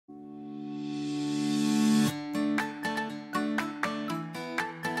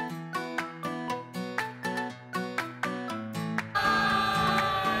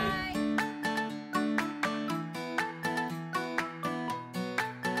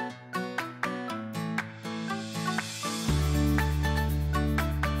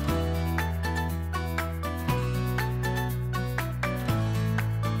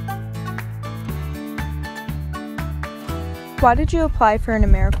Why did you apply for an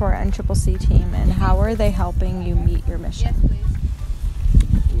AmeriCorps NCCC team, and how are they helping you meet your mission? Yes,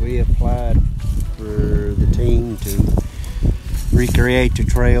 please. We applied for the team to recreate the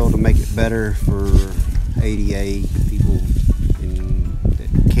trail to make it better for ADA people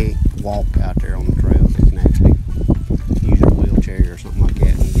that can't walk out there on the trail, that can actually use a wheelchair or something like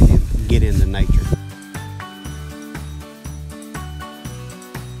that and get into nature.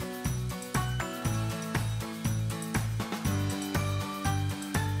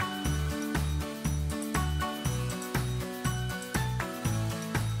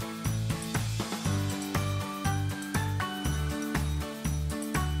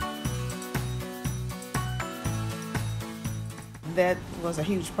 That was a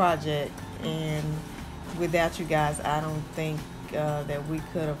huge project, and without you guys, I don't think that we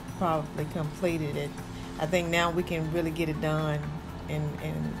could have probably completed it. I think now we can really get it done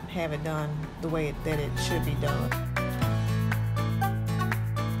and have it done the way that it should be done.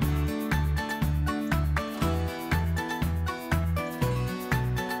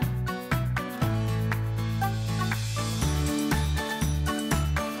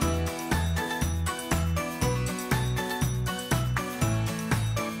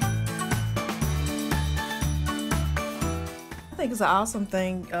 I think it's an awesome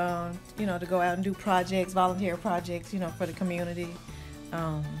thing, to go out and do projects, volunteer projects, for the community.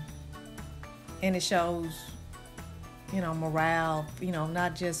 And it shows, morale,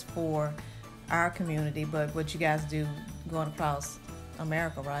 not just for our community, but what you guys do going across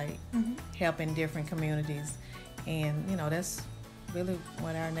America, right? Mm-hmm. Helping different communities. And, that's really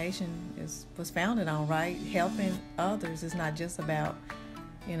what our nation was founded on, right? Helping others is not just about,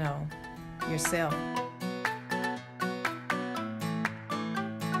 yourself.